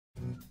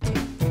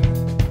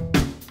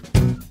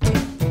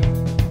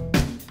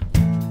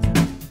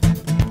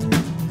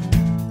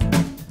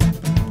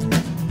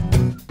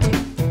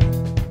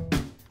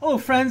Hello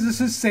friends, this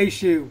is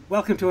Seishu.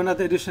 Welcome to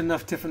another edition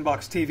of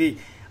Tiffinbox TV.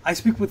 I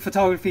speak with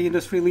photography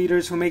industry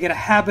leaders who make it a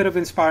habit of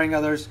inspiring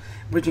others,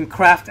 bridging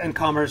craft and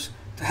commerce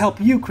to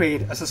help you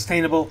create a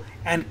sustainable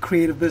and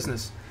creative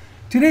business.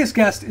 Today's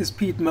guest is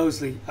Pete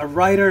Mosley, a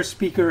writer,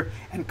 speaker,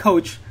 and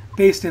coach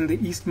based in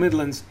the East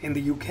Midlands in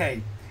the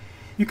UK.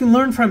 You can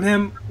learn from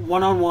him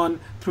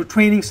one-on-one through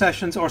training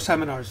sessions or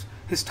seminars.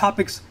 His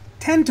topics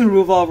tend to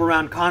revolve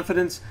around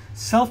confidence,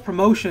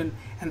 self-promotion,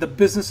 and the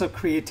business of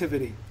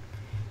creativity.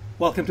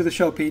 Welcome to the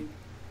show, Pete.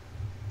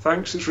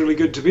 Thanks. It's really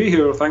good to be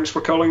here. Thanks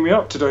for calling me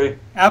up today.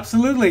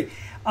 Absolutely.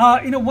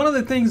 One of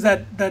the things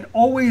that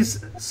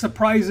always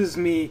surprises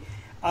me,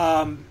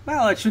 well,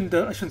 I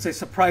shouldn't say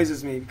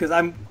surprises me, because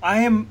I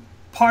am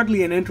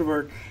partly an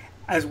introvert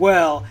as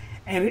well,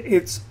 and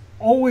it's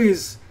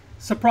always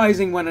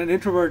surprising when an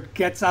introvert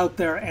gets out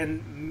there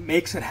and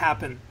makes it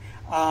happen.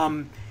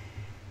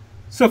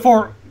 So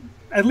for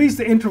at least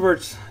the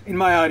introverts in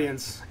my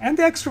audience, and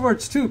the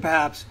extroverts too,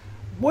 perhaps,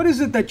 what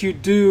is it that you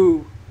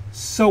do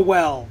so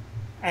well,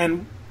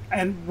 and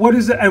what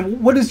is it,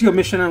 and what is your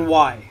mission and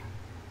why?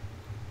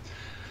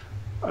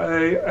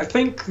 I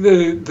think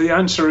the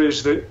answer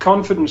is that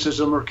confidence is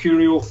a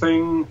mercurial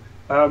thing.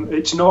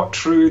 It's not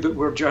true that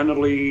we're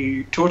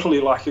generally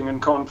totally lacking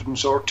in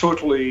confidence or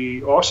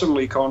totally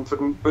awesomely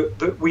confident, but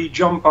that we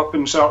jump up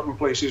in certain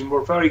places and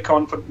we're very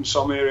confident in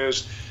some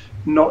areas,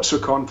 not so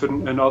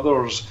confident in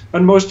others.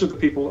 And most of the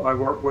people I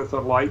work with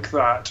are like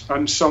that,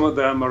 and some of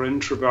them are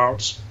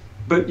introverts.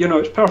 But, you know,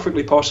 it's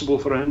perfectly possible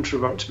for an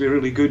introvert to be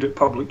really good at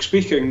public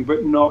speaking,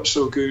 but not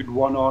so good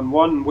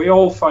one-on-one. We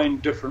all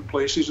find different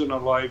places in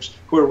our lives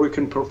where we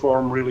can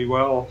perform really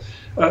well.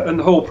 And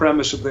the whole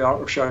premise of the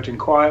art of shouting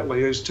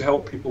quietly is to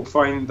help people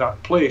find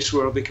that place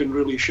where they can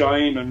really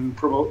shine and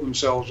promote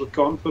themselves with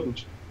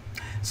confidence.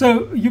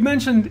 So you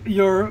mentioned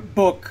your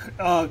book,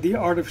 The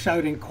Art of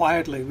Shouting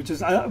Quietly, which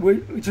is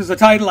a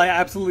title I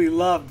absolutely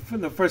loved.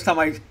 From the first time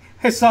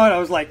I saw it, I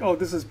was like, oh,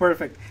 this is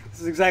perfect.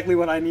 This is exactly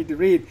what I need to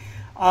read.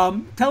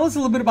 Tell us a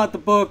little bit about the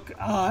book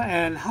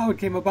and how it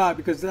came about,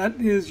 because that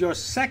is your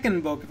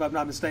second book, if I'm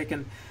not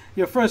mistaken.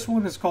 Your first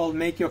one is called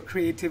Make Your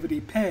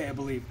Creativity Pay, I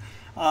believe.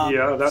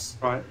 Yeah, that's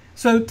right.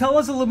 So tell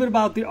us a little bit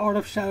about The Art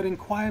of Shouting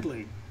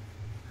Quietly.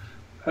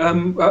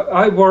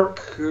 I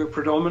work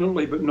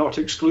predominantly, but not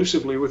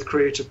exclusively, with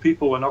creative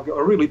people, and I've got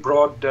a really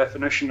broad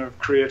definition of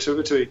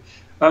creativity.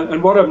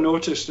 And what I've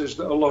noticed is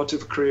that a lot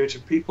of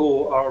creative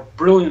people are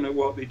brilliant at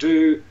what they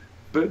do,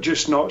 but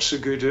just not so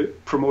good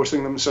at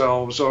promoting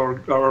themselves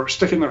or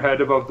sticking their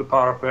head above the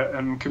parapet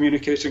and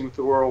communicating with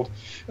the world.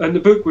 And the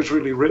book was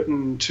really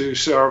written to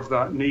serve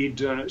that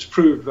need, and it's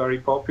proved very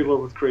popular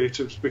with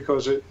creatives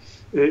because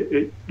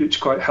it's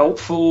quite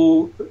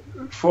helpful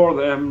for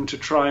them to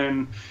try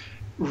and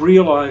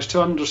realize,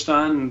 to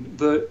understand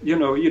that, you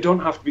know, you don't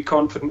have to be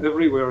confident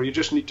everywhere. You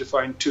just need to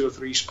find 2 or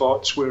 3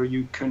 spots where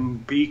you can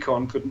be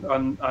confident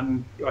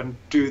and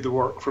do the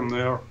work from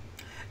there.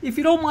 If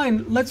you don't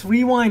mind, let's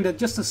rewind it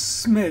just a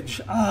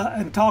smidge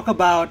and talk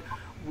about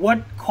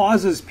what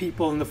causes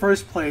people in the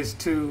first place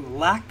to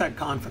lack that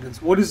confidence.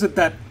 What is it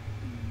that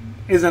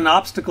is an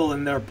obstacle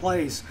in their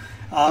place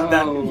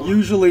that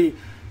usually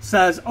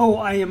says, oh,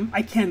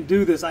 I can't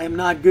do this, I am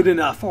not good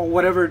enough, or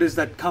whatever it is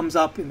that comes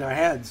up in their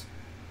heads?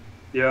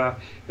 Yeah,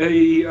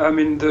 I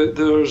mean,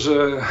 there's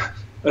a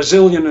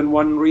zillion and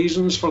one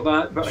reasons for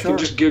that, but Sure. I can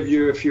just give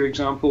you a few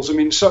examples. I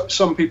mean,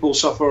 some people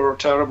suffer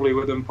terribly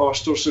with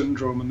imposter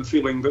syndrome and the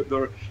feeling that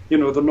they're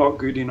not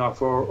good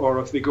enough, or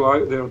if they go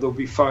out there, they'll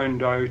be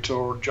found out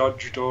or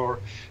judged, or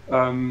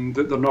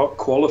that they're not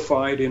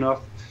qualified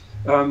enough.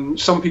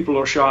 Some people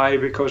are shy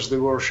because they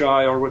were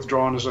shy or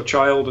withdrawn as a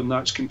child, and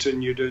that's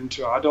continued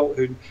into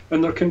adulthood.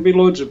 And there can be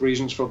loads of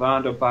reasons for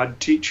that: a bad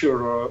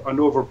teacher, or an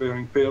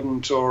overbearing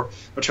parent, or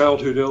a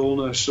childhood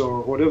illness,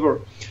 or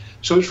whatever.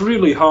 So it's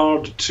really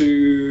hard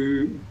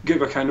to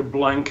give a kind of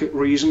blanket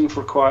reason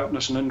for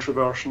quietness and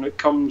introversion. It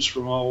comes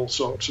from all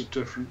sorts of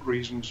different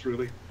reasons,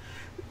 really.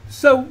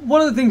 So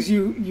one of the things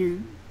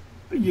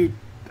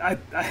I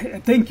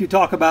think you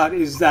talk about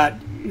is that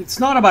it's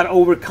not about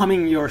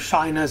overcoming your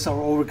shyness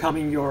or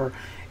overcoming your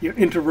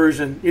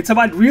introversion. It's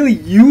about really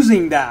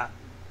using that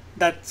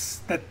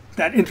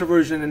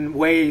introversion in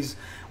ways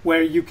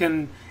where you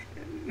can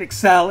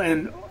excel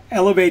and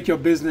elevate your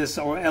business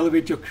or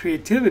elevate your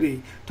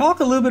creativity.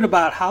 Talk a little bit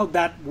about how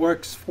that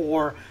works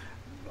for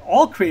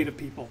all creative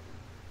people.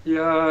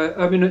 Yeah,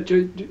 I mean,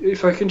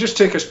 if I can just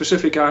take a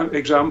specific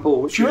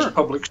example, which Sure. is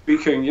public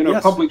speaking. You know,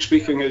 Yes. Public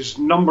speaking is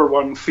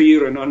 #1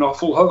 fear in an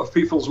awful lot of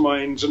people's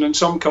minds, and in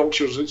some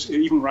cultures it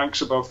even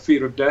ranks above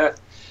fear of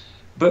death.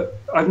 But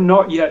I've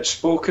not yet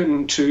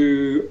spoken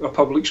to a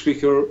public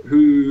speaker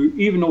who,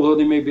 even although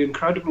they may be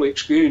incredibly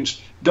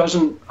experienced,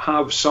 doesn't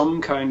have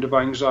some kind of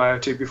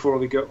anxiety before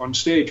they get on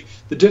stage.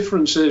 The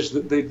difference is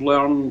that they've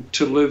learned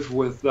to live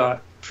with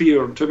that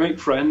fear, to make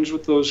friends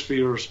with those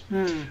fears,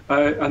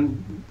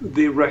 and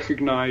they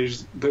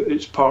recognize that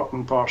it's part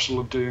and parcel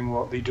of doing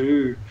what they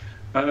do.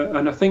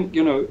 And I think,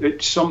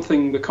 it's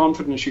something, the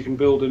confidence you can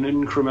build in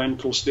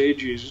incremental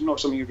stages. It's not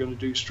something you're going to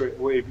do straight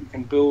away, but you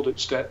can build it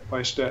step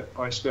by step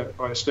by step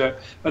by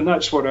step. And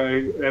that's what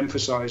I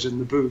emphasize in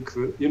the book,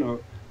 that,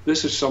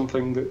 this is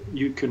something that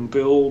you can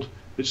build.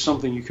 It's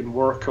something you can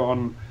work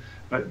on.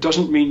 It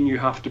doesn't mean you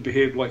have to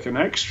behave like an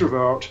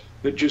extrovert.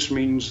 It just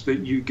means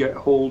that you get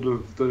hold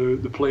of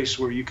the place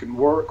where you can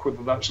work,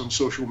 whether that's on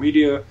social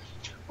media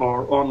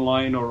or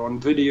online or on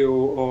video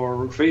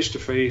or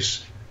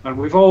face-to-face. And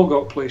we've all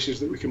got places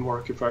that we can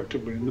work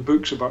effectively. And the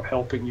book's about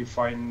helping you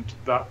find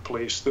that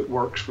place that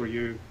works for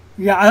you.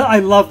 Yeah, I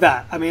love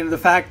that. I mean, the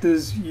fact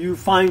is you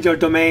find your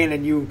domain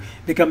and you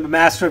become the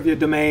master of your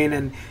domain,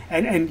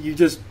 and you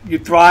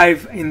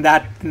thrive in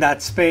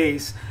that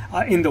space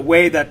in the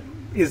way that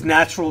is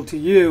natural to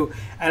you.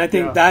 And I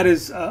think that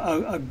is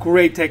a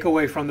great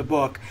takeaway from the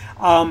book.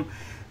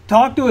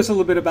 Talk to us a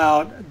little bit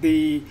about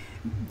the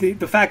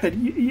fact that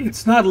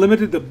it's not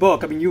limited to the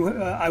book. I mean,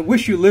 I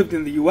wish you lived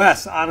in the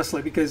U.S.,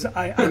 honestly, because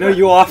I know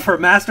you offer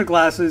master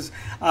classes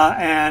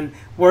and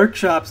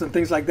workshops and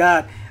things like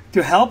that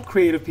to help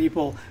creative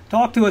people.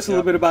 Talk to us a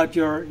little bit about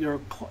your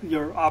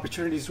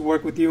opportunities to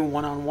work with you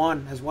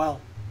one-on-one as well.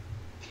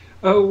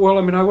 Well,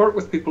 I mean, I work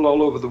with people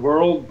all over the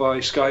world by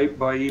Skype,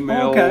 by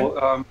email,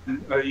 and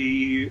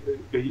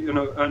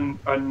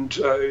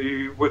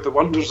with the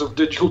wonders of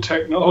digital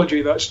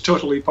technology, that's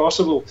totally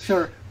possible.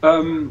 Sure.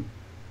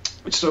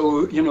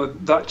 So,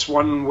 that's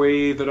one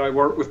way that I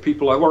work with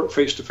people. I work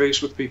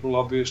face-to-face with people,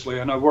 obviously,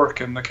 and I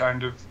work in the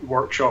kind of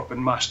workshop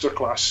and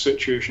masterclass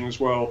situation as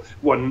well,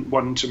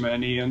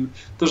 one-to-many. And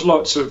there's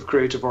lots of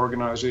creative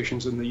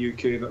organizations in the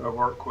UK that I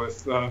work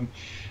with.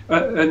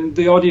 And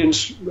the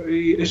audience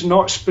is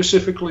not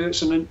specifically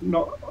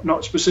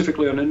not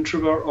specifically an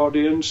introvert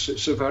audience.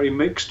 It's a very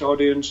mixed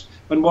audience.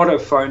 And what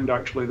I've found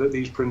actually that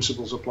these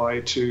principles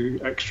apply to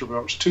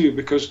extroverts too,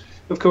 because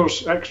of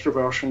course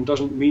extroversion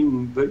doesn't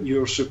mean that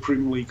you're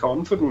supremely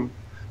confident.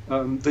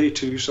 They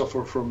too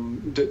suffer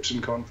from dips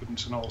in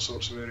confidence in all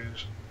sorts of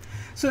areas.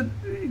 So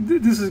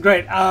this is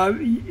great.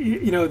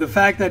 The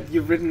fact that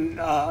you've written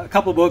a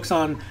couple of books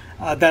on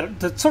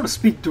that sort of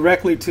speak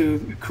directly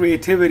to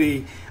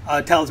creativity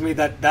tells me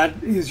that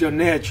is your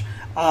niche.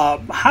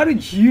 How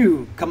did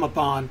you come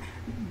upon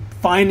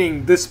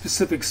finding this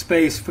specific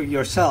space for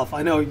yourself?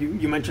 I know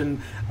you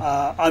mentioned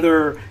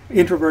other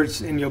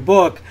introverts in your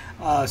book,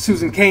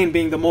 Susan Cain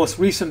being the most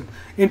recent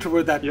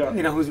introvert that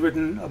who's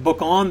written a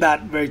book on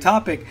that very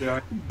topic.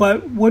 Yeah.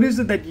 But what is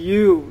it that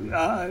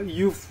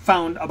you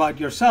found about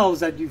yourselves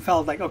that you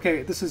felt like,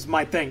 okay, this is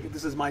my thing,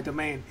 this is my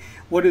domain?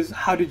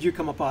 How did you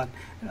come upon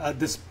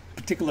this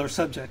particular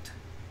subject?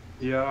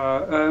 Yeah,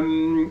 I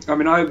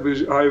mean, I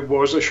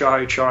was a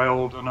shy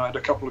child, and I had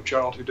a couple of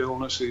childhood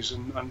illnesses,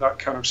 and that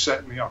kind of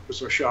set me up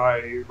as a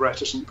shy,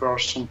 reticent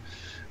person.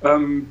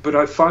 But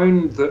I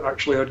found that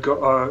actually I'd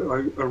got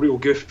a real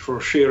gift for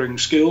sharing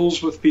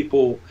skills with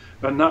people,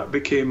 and that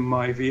became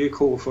my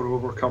vehicle for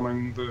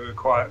overcoming the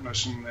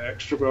quietness and the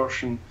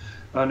extroversion.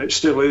 And it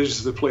still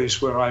is the place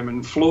where I'm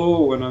in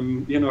flow when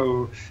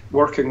I'm,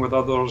 working with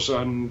others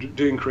and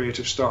doing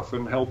creative stuff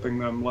and helping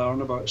them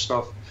learn about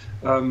stuff.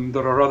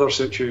 There are other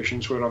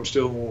situations where I'm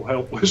still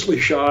helplessly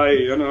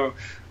shy,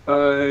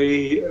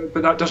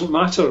 but that doesn't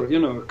matter,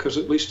 because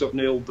at least I've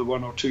nailed the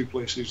one or two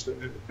places that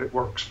it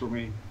works for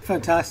me.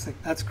 Fantastic.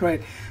 That's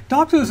great.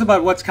 Talk to us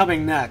about what's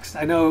coming next.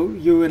 I know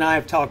you and I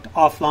have talked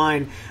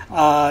offline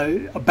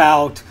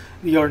about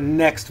your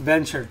next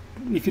venture.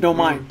 If you don't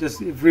mind, just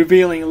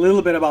revealing a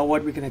little bit about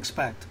what we can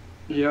expect.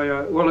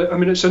 Yeah. Well, I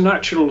mean, it's a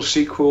natural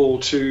sequel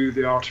to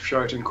The Art of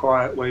Shouting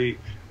Quietly.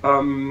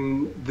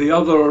 The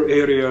other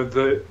area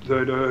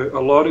that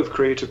a lot of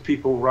creative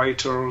people,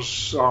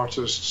 writers,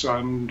 artists,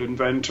 and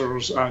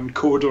inventors and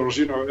coders,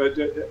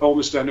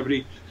 almost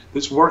anybody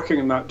that's working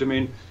in that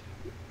domain,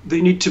 they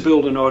need to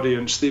build an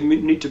audience. They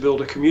need to build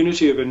a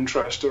community of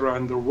interest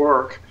around their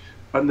work.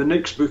 And the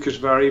next book is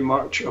very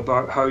much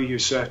about how you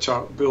set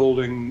up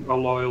building a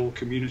loyal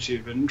community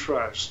of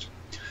interest.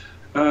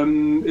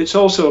 It's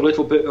also a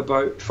little bit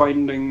about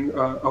finding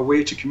a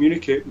way to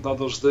communicate with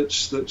others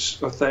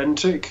that's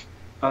authentic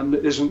and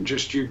isn't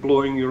just you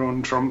blowing your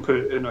own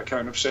trumpet in a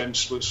kind of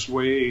senseless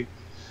way.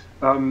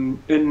 In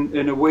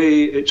a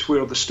way, it's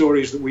where the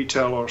stories that we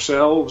tell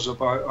ourselves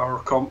about our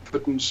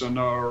competence and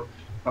our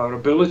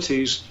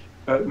abilities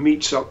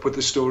meets up with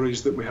the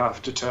stories that we have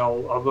to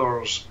tell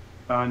others.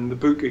 And the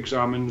book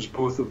examines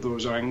both of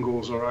those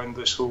angles around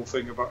this whole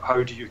thing about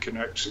how do you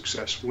connect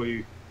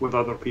successfully with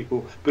other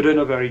people, but in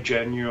a very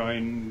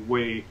genuine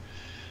way.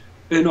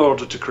 In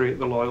order to create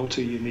the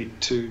loyalty, you need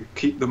to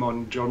keep them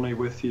on journey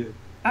with you.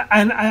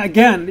 And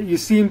again, you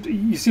seem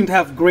to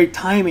have great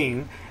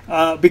timing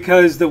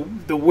because the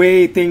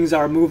way things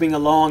are moving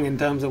along in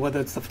terms of whether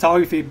it's the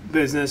photography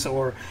business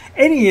or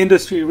any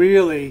industry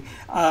really,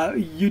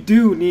 you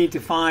do need to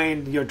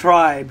find your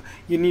tribe.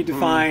 You need to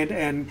find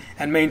and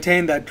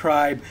maintain that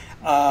tribe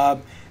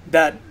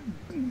that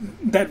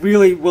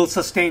really will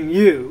sustain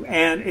you.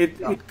 And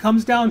it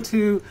comes down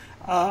to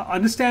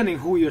understanding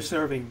who you're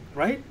serving,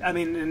 right? I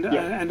mean, and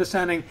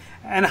understanding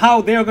and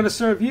how they're going to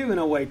serve you in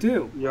a way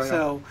too.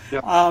 So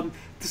talk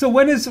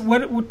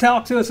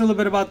to us a little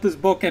bit about this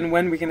book and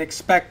when we can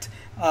expect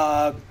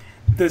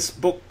this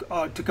book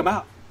to come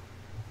out.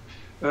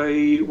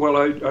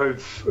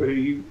 I've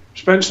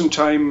spent some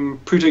time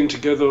putting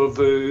together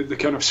the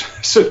kind of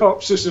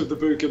synopsis of the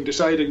book and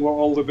deciding what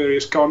all the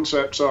various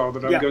concepts are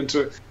that I'm going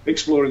to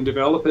explore and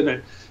develop in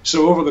it.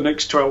 So over the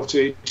next 12 to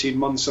 18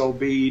 months, I'll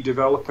be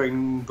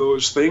developing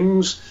those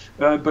things,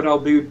 but I'll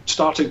be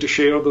starting to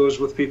share those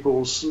with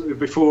people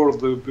before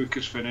the book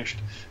is finished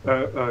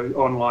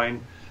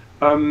online.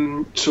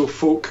 So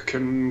folk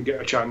can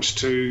get a chance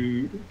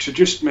to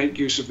just make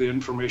use of the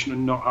information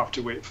and not have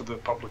to wait for the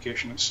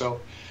publication itself.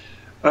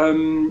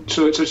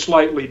 So it's a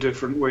slightly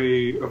different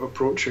way of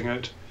approaching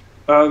it.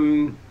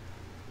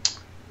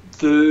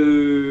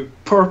 The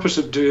purpose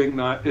of doing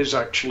that is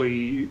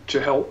actually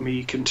to help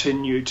me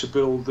continue to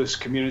build this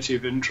community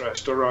of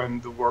interest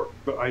around the work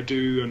that I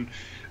do, and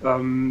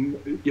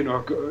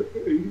I've got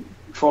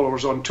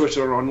followers on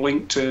Twitter, on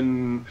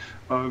LinkedIn,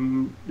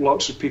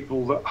 lots of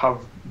people that have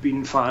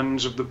been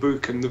fans of the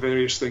book and the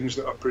various things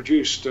that I've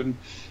produced, and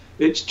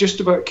it's just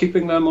about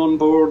keeping them on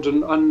board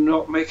and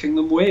not making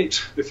them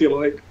wait, if you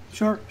like.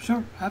 Sure,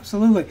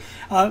 absolutely.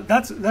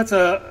 That's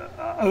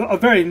a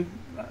very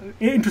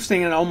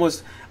interesting and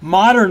almost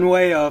modern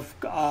way of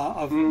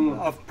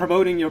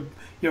promoting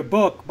your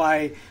book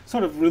by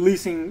sort of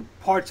releasing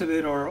parts of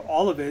it or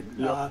all of it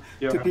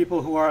to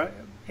people who are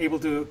able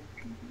to,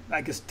 I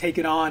guess, take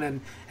it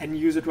on and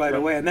use it right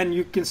away, and then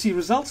you can see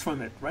results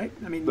from it, right?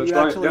 I mean,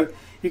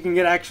 you can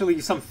get actually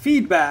some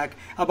feedback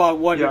about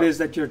what it is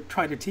that you're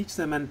trying to teach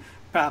them, and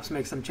perhaps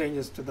make some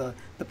changes to the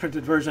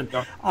printed version.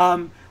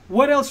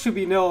 What else should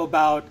we know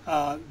about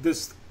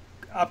this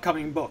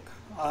upcoming book?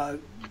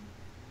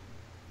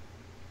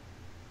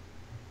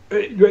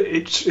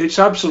 It's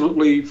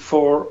absolutely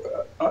for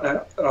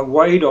a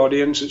wide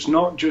audience. It's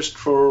not just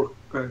for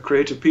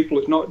creative people.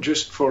 It's not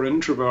just for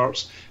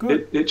introverts.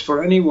 It's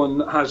for anyone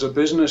that has a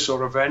business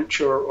or a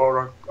venture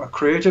or a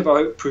creative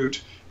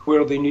output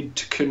where they need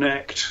to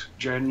connect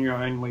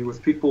genuinely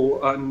with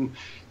people. And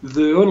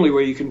the only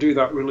way you can do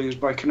that really is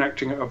by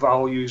connecting at a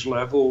values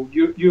level.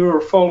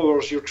 Your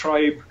followers, your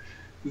tribe,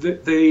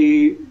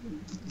 they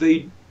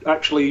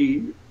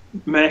actually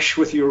mesh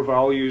with your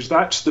values.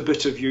 That's the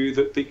bit of you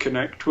that they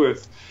connect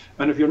with.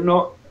 And if you're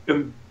not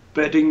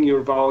embedding your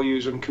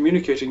values and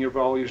communicating your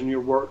values in your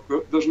work,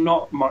 there's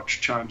not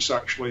much chance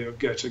actually of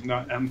getting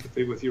that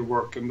empathy with your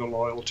work and the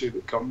loyalty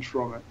that comes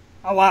from it.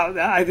 Oh, wow.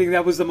 I think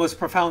that was the most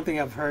profound thing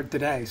I've heard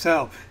today.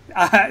 So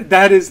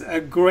that is a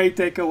great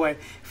takeaway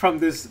from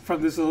this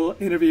little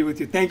interview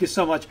with you. Thank you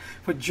so much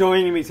for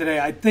joining me today.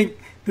 I think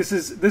this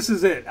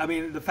is it. I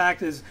mean, the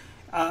fact is,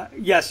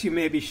 yes, you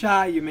may be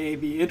shy, you may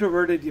be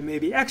introverted, you may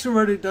be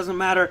extroverted, it doesn't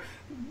matter.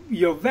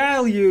 Your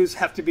values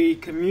have to be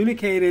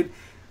communicated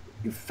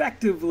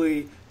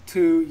effectively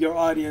to your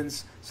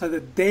audience so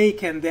that they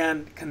can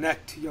then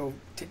connect to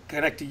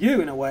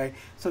you in a way.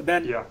 So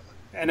then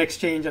an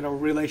exchange and a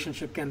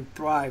relationship can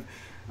thrive.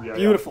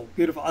 Beautiful.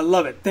 I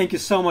love it. Thank you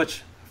so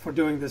much for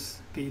doing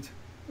this, Pete.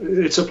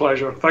 It's a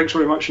pleasure. Thanks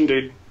very much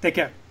indeed. Take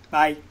care.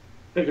 Bye.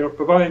 Take care.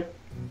 Bye-bye.